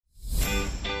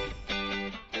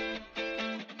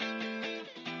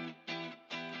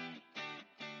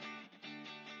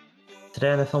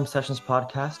Today on the Film Sessions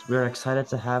podcast, we're excited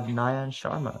to have Nayan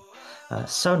Sharma.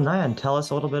 So, Nayan, tell us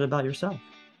a little bit about yourself.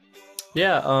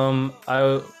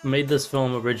 I made this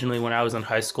film originally when I was in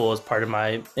high school as part of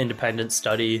my independent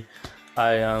study.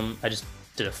 I just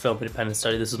did a film independent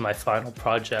study. This is my final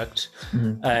project,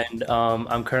 Hmm. and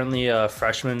I'm currently a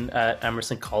freshman at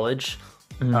Emerson College.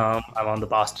 Hmm. I'm on the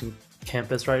Boston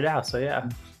campus right now, so yeah.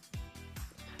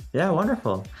 Yeah,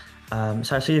 wonderful.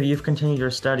 So, I see you've continued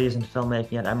your studies in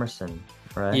filmmaking at Emerson,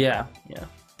 right? Yeah.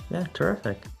 Yeah,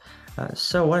 terrific.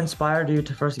 So, what inspired you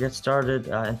to first get started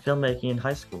in filmmaking in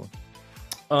high school?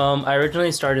 I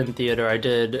originally started in theater. I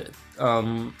did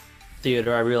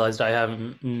theater. I realized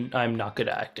I'm not good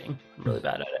at acting. I'm really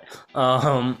bad at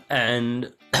it.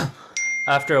 And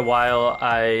after a while,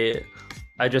 I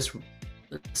just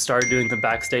started doing the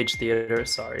backstage theater.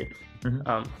 Sorry. Hmm.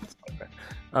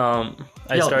 Um,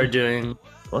 I Yeah, started doing.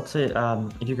 let's say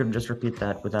if you could just repeat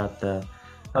that without the.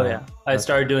 Oh yeah, I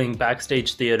started doing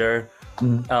backstage theater.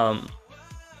 Mhm. Um,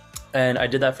 and I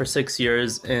did that for 6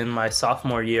 years. In my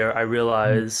sophomore year, I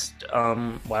realized,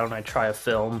 why don't I try a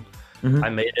film? I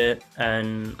Hmm. made it,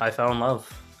 and I fell in love.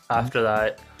 After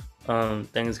that,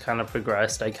 things kind of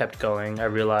progressed. I kept going. I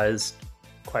realized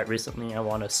quite recently I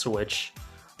want to switch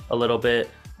a little bit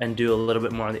and do a little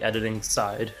bit more on the editing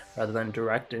side rather than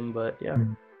directing. But yeah.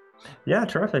 Hmm. Yeah,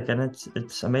 terrific. And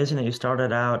it's amazing that you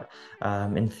started out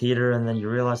in theater and then you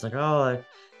realized like, oh, like,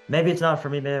 maybe it's not for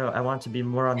me. Maybe I want to be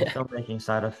more on the Yeah. filmmaking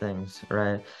side of things,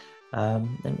 right?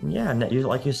 And yeah, and you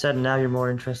like you said, now you're more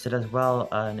interested as well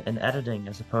in editing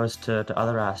as opposed to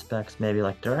other aspects, maybe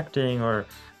like directing or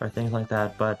things like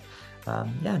that. But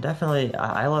yeah, definitely,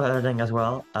 I love editing as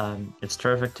well. It's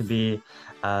terrific to be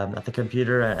at the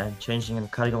computer and changing and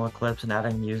cutting all the clips and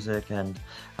adding music and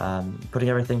putting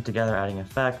everything together, adding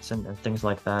effects and things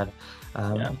like that.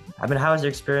 Yeah. I mean, how has your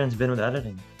experience been with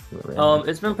editing?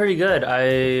 It's been pretty good.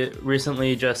 I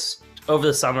recently just over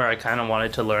the summer I kind of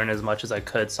wanted to learn as much as I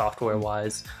could software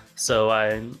wise. So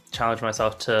I challenged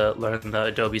myself to learn the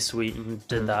Adobe Suite and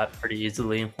did Mhm. that pretty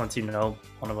easily. Once you know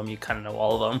one of them, you kind of know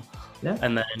all of them. Yeah.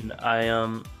 And then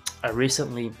I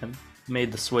recently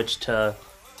made the switch to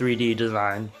 3D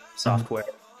design Mhm. software.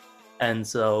 And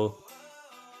so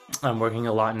I'm working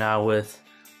a lot now with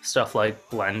stuff like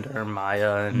Blender,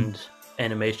 Maya, Mhm. and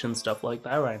animation stuff like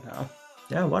that right now.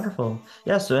 Yeah, wonderful.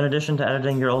 Yeah, so in addition to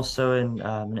editing, you're also in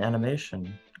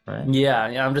animation, right? Yeah,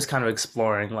 I'm just kind of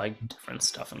exploring like different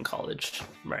stuff in college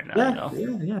right now, you Yeah,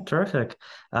 know. yeah, terrific.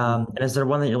 And is there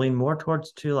one that you lean more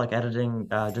towards too, like editing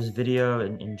just video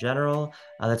in general,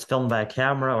 that's filmed by a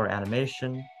camera or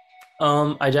animation?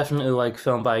 I definitely like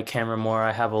film by camera more.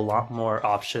 I have a lot more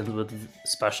options with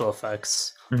special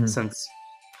effects Mhm. since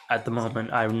at the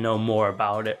moment I know more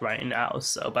about it right now.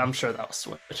 So, but I'm sure that'll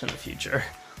switch in the future.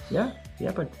 Yeah,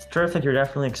 but it's terrific. You're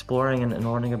definitely exploring and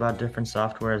learning about different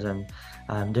softwares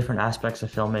and different aspects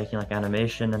of filmmaking, like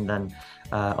animation, and then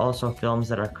also films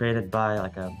that are created by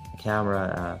like a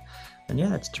camera. And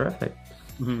yeah, it's terrific.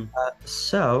 Mhm.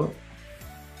 So,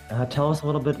 tell us a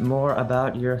little bit more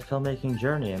about your filmmaking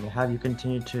journey. I mean, how have you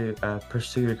continued to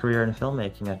pursue your career in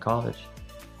filmmaking at college?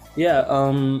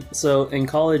 So in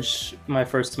college, my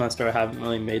first semester, I haven't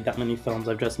really made that many films.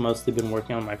 I've just mostly been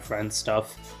working on my friend's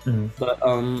stuff. Hmm. But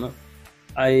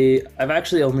I've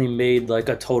actually only made like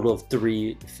a total of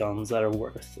three films that are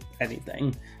worth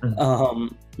anything. Hmm.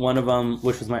 One of them,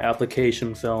 which was my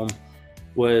application film,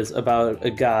 was about a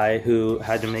guy who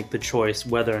had to make the choice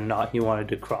whether or not he wanted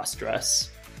to cross dress,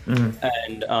 Hmm.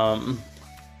 and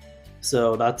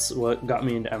so that's what got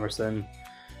me into Emerson.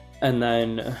 And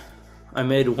then I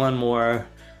made one more.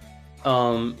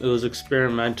 It was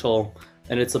experimental,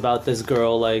 and it's about this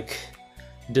girl like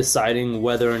deciding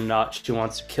whether or not she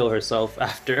wants to kill herself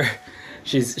after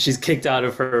she's kicked out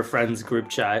of her friend's group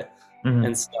chat Hmm.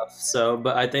 and stuff. So,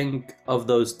 but I think of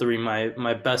those three,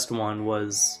 my best one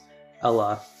was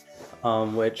Ella,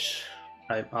 which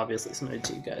I obviously submitted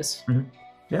to you guys. Hmm.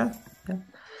 Yeah, yeah.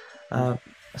 Uh,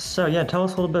 so yeah, tell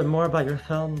us a little bit more about your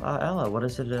film, Ella. What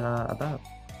is it about?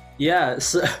 Yeah,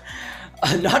 so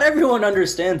not everyone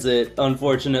understands it,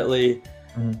 unfortunately.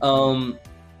 Hmm. Um,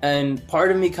 and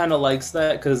part of me kind of likes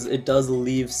that because it does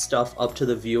leave stuff up to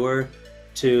the viewer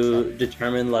to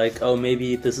determine, like, oh,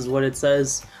 maybe this is what it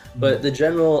says. But the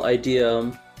general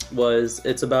idea was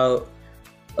it's about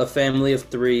a family of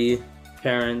three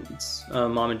parents,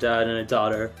 mom and dad, and a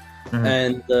daughter. Hmm.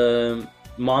 And the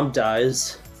mom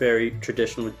dies, very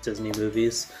traditional with Disney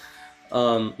movies.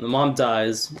 The mom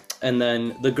dies, and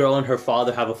then the girl and her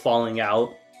father have a falling out,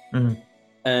 Hmm.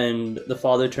 and the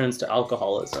father turns to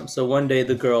alcoholism. So one day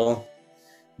the girl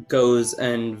goes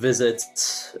and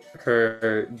visits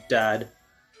her dad,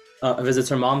 visits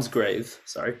her mom's grave.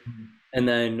 Sorry. And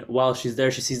then while she's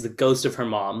there, she sees the ghost of her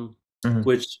mom, Mhm.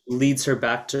 which leads her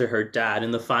back to her dad.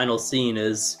 And the final scene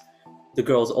is the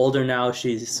girl's older now.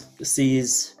 She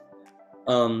sees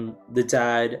the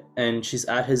dad, and she's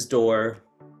at his door.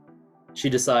 She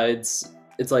decides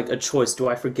it's like a choice. Do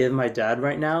I forgive my dad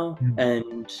right now? Mhm.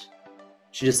 And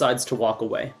she decides to walk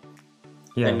away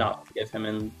and Yeah. not forgive him.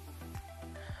 And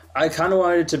I kind of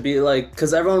wanted it to be like,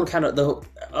 because everyone kind of,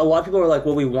 a lot of people were like,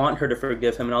 well, we want her to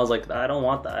forgive him. And I was like, I don't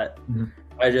want that. Mhm.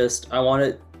 I want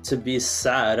it to be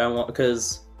sad.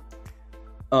 Because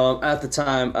at the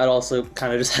time, I'd also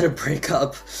kind of just had a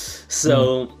breakup. Mhm.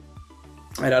 So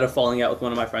I'd had a falling out with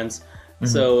one of my friends. Mhm.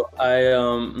 So I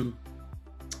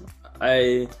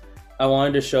I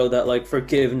wanted to show that like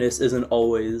forgiveness isn't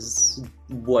always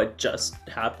what just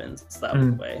happens that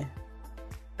Mhm. way.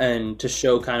 And to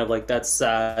show kind of like that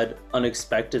sad,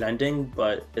 unexpected ending,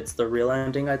 but it's the real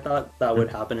ending I thought that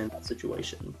would happen in that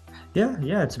situation. Yeah,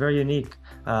 yeah, it's very unique.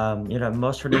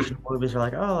 Most traditional movies are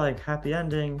like, oh, like happy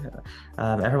ending,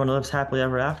 everyone lives happily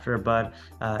ever after, but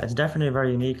it's definitely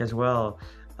very unique as well.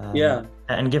 Yeah.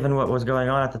 And given what was going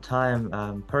on at the time,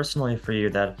 personally for you,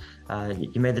 that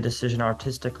you made the decision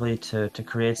artistically to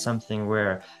create something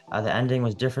where the ending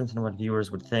was different than what viewers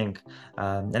would think,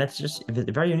 and it's just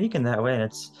very unique in that way, and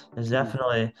it's Mhm.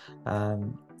 definitely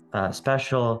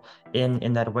special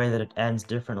in that way that it ends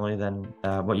differently than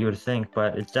what you would think.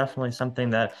 But it's definitely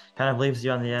something that kind of leaves you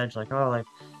on the edge, like, oh, like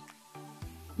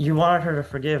you wanted her to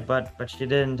forgive, but she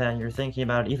didn't, and you're thinking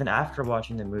about it even after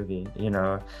watching the movie,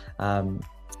 um,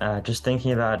 just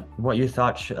thinking about what you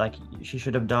thought like she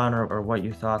should have done, or what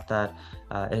you thought that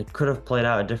it could have played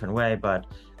out a different way. But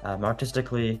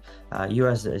artistically, you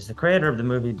as the creator of the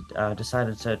movie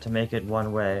decided to make it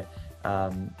one way,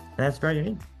 and that's very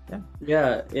unique. Yeah.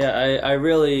 Yeah, yeah, I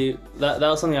really that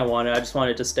was something I wanted. I just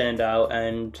wanted to stand out,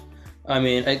 and I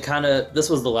mean, it kind of this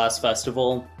was the last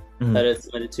festival that Mhm. it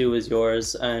submitted to was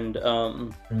yours, and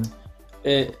Mhm.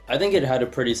 it I think it had a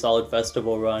pretty solid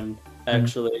festival run Mhm.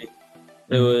 actually.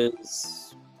 It Mhm.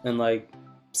 was in like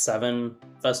 7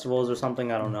 festivals or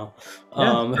something. I don't know. Yeah,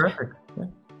 Um, terrific. Yeah.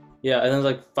 yeah, and then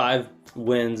like 5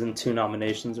 wins and 2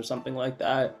 nominations or something like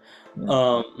that. Yeah.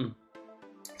 Um,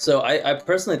 so I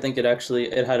personally think it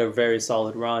had a very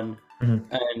solid run, Mhm.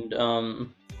 and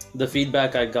the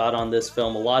feedback I got on this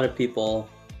film, a lot of people,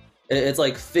 it's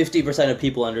like 50% of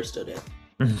people understood it,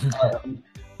 um,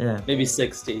 Yeah. maybe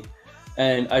 60,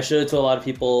 and I showed it to a lot of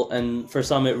people, and for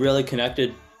some it really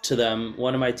connected to them.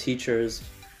 One of my teachers,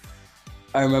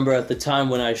 I remember at the time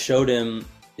when I showed him,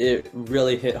 it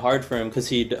really hit hard for him because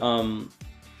he'd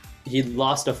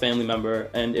lost a family member,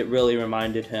 and it really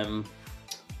reminded him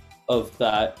of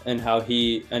that and how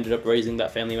he ended up raising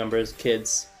that family member's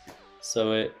kids.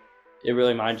 So it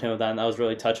really reminded him of that, and that was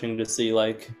really touching to see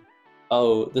like,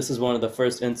 oh, this is one of the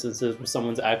first instances where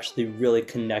someone's actually really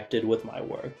connected with my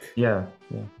work. Yeah.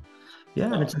 Yeah.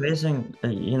 Yeah, and it's Um, amazing,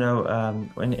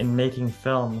 in making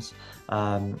films,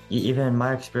 even in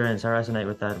my experience, I resonate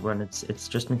with that when it's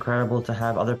just incredible to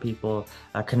have other people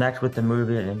connect with the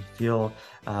movie and feel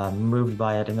moved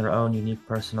by it in their own unique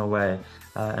personal way.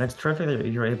 And it's terrific that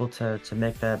you're able to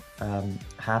make that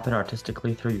happen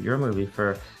artistically through your movie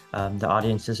for the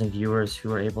audiences and viewers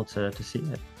who are able to see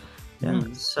it. Yeah,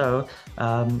 mhm. so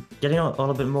getting a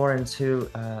little bit more into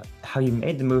how you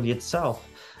made the movie itself,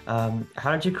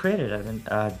 how did you create it? I mean,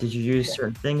 did you use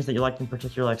certain things that you liked in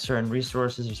particular, like certain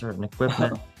resources or certain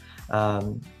equipment?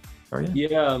 Um, or yeah.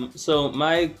 Yeah, so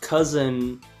my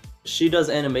cousin, she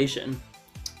does animation,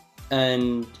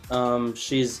 and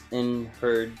she's in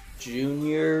her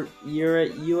junior year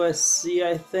at USC,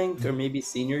 I think, or maybe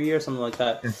senior year, something like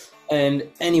that. And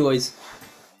anyways,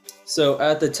 so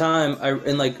at the time, I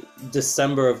in like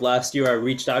December of last year, I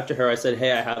reached out to her. I said,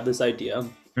 "Hey, I have this idea,"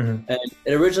 Hmm. and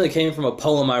it originally came from a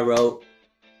poem I wrote.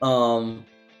 Um,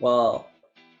 well,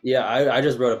 yeah, I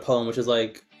just wrote a poem, which is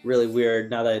like really weird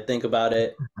now that I think about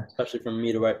it, especially for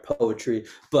me to write poetry.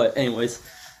 But anyways,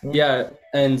 Yeah. yeah,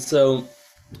 and so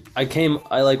I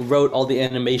like wrote all the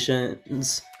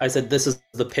animations. I said, "This is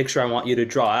the picture I want you to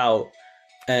draw out,"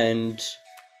 and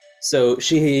so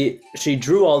she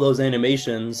drew all those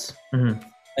animations, Hmm.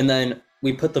 and then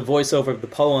we put the voiceover of the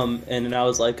poem in, and I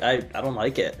was like, I don't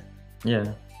like it.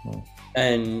 Yeah. Yeah.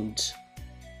 And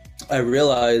I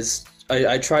realized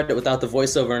I tried it without the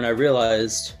voiceover, and I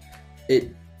realized it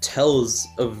tells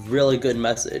a really good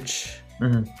message,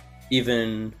 Hmm.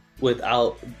 even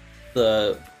without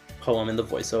the poem and the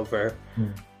voiceover.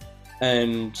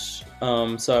 And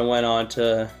so I went on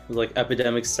to like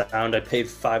Epidemic Sound. I paid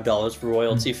 $5 for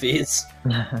royalty fees,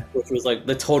 which was like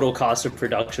the total cost of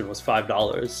production was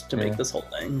 $5 to Yeah. make this whole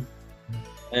thing.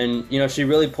 And she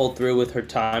really pulled through with her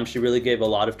time. She really gave a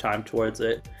lot of time towards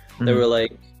it. There Hmm. were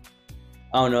like,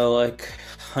 I don't know, like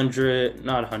 100,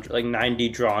 not 100, like 90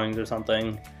 drawings or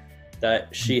something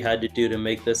that she had to do to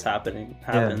make this Yeah.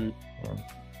 happen. Yeah.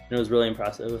 It was really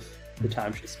impressive, the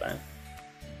time she spent.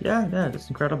 Yeah, yeah, it's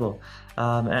incredible.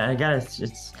 And again,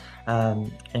 it's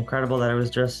incredible that it was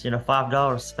just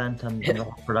 $5 spent on the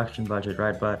whole production budget,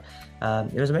 right? But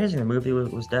it was amazing. The movie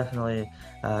was definitely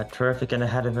terrific, and it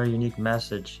had a very unique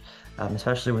message,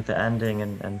 especially with the ending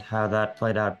and how that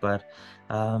played out. But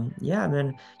yeah, I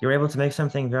mean, you were able to make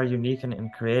something very unique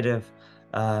and creative,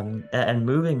 and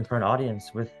moving for an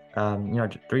audience with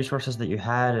the resources that you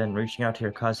had, and reaching out to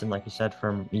your cousin, like you said,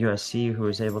 from USC, who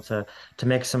was able to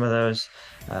make some of those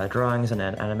drawings and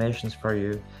animations for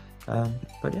you.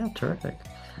 But yeah, terrific.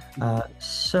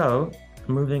 So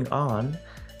moving on,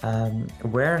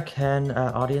 where can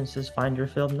audiences find your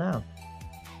film now?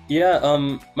 Yeah,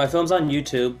 my film's on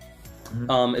YouTube.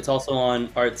 Mhm. It's also on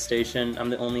ArtStation. I'm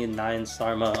the only Nayan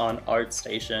Sarma on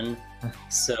ArtStation,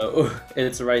 so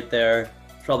it's right there.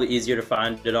 It's probably easier to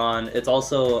find it on. It's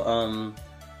also on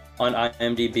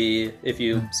IMDb. If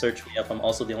you search me up, I'm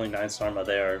also the only Nayan Sarma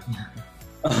there.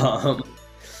 Um,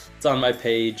 it's on my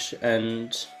page, and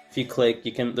if you click,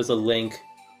 you can. There's a link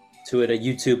to it, a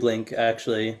YouTube link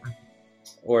actually,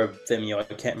 or Vimeo.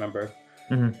 I can't remember.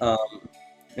 Mhm. Um,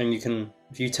 and you can,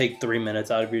 if you take 3 minutes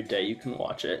out of your day, you can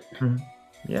watch it. Mhm.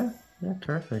 Yeah, yeah,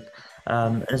 terrific.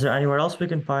 Is there anywhere else we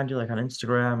can find you, like on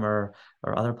Instagram or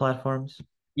other platforms?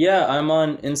 Yeah, I'm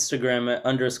on Instagram at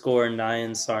underscore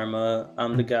Nayan Sarma.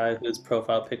 I'm the Mhm. guy whose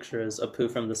profile picture is Apu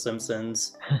from The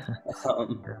Simpsons.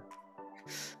 Um, Yeah,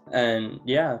 and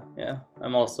yeah,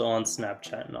 I'm also on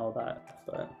Snapchat and all that.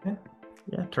 But yeah,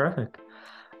 yeah, terrific.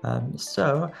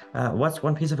 What's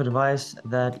one piece of advice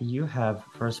that you have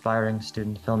for aspiring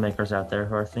student filmmakers out there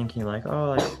who are thinking like,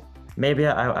 oh, like maybe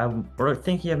we're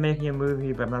thinking of making a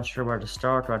movie, but I'm not sure where to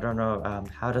start, or I don't know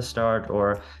how to start,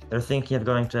 or they're thinking of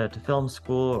going to film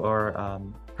school or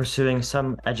pursuing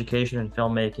some education in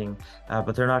filmmaking,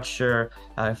 but they're not sure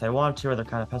if they want to, or they're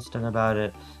kind of hesitant about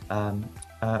it.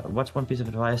 What's one piece of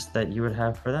advice that you would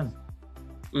have for them?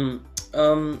 mm,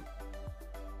 um,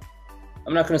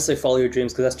 I'm not gonna say follow your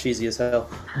dreams because that's cheesy as hell.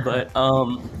 But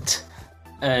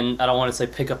and I don't want to say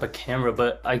pick up a camera,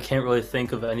 but I can't really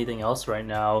think of anything else right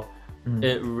now. Mhm.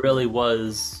 It really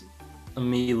was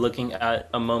me looking at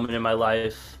a moment in my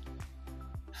life,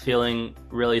 feeling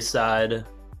really sad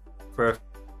for a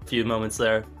few moments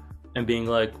there, and being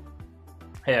like,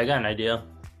 "Hey, I got an idea."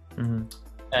 Mhm.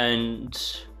 And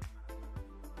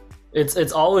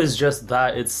it's always just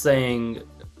that. It's saying,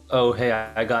 "Oh, hey,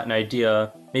 I got an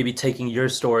idea." Maybe taking your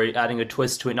story, adding a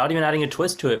twist to it. Not even adding a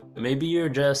twist to it. Maybe you're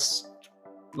just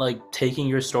like taking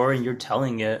your story and you're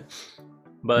telling it. Mhm.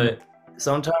 But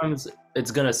sometimes it's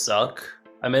gonna suck.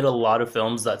 I made a lot of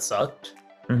films that sucked.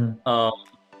 Mhm. Um,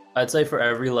 I'd say for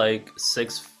every like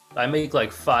six, I make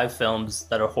like 5 films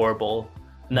that are horrible,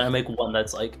 and then I make one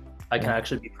that's like I can Yeah.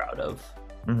 actually be proud of,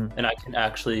 Mhm. and I can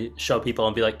actually show people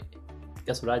and be like,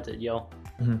 guess what I did, yo.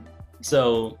 Mhm.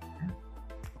 So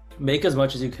make as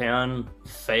much as you can.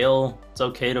 Fail. It's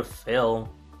okay to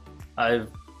fail. I've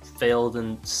failed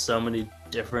in so many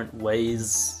different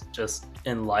ways, just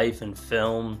in life and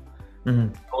film.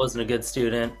 Mhm. I wasn't a good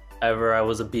student ever. I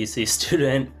was a BC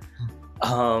student.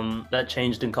 That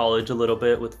changed in college a little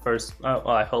bit with first. Well,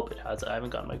 I hope it has. I haven't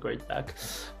gotten my grades back,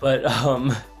 but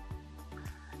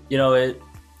it.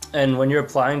 And when you're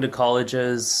applying to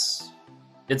colleges,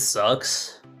 it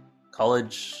sucks.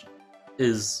 College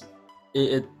is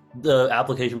it. The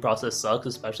application process sucks,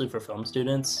 especially for film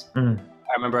students. Mhm.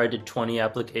 I remember I did 20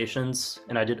 applications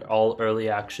and I did all early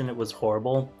action. It was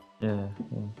horrible. Yeah.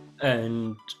 Yeah.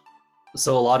 And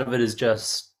so a lot of it is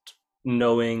just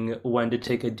knowing when to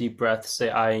take a deep breath, say,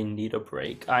 I need a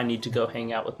break. I need to go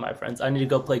hang out with my friends. I need to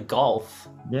go play golf.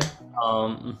 Yeah.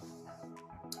 Um,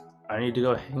 I need to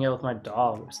go hang out with my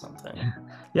dog or something.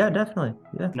 Yeah, definitely.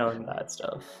 Yeah. Knowing that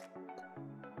stuff.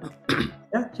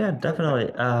 Yeah, yeah, definitely.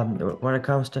 When it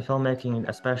comes to filmmaking,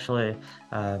 especially,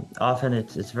 often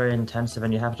it's very intensive,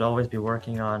 and you have to always be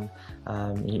working on,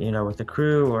 with the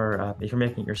crew, or if you're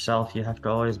making it yourself, you have to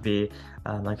always be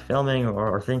like filming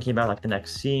or thinking about like the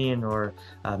next scene, or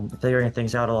figuring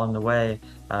things out along the way.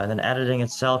 And then editing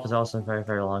itself is also a very,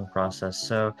 very long process.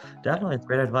 So definitely, it's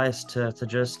great advice to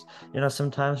just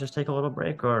sometimes just take a little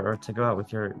break, or to go out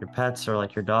with your pets, or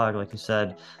like your dog, like you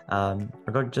said, or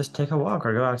go just take a walk,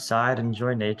 or go outside and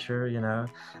enjoy nature,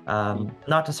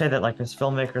 not to say that like as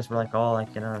filmmakers we're like all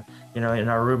like in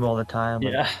our room all the time,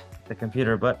 like Yeah. the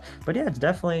computer, but yeah, it's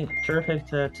definitely terrific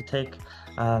to take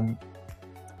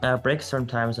breaks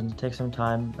sometimes, and to take some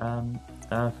time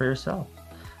for yourself.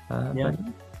 Yeah. But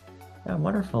yeah,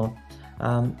 wonderful.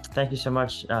 Thank you so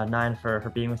much, Nine, for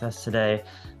being with us today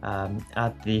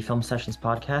at the Film Sessions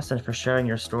podcast and for sharing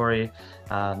your story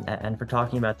and for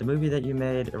talking about the movie that you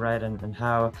made, right? And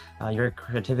how your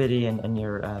creativity and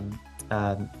your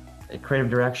creative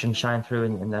direction shine through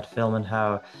in that film and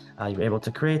how you were able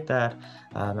to create that.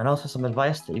 And also some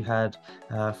advice that you had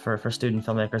for student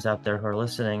filmmakers out there who are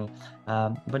listening.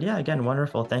 But yeah, again,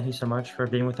 wonderful. Thank you so much for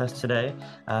being with us today.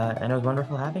 And it was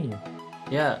wonderful having you.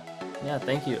 Yeah. Yeah.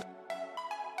 Thank you.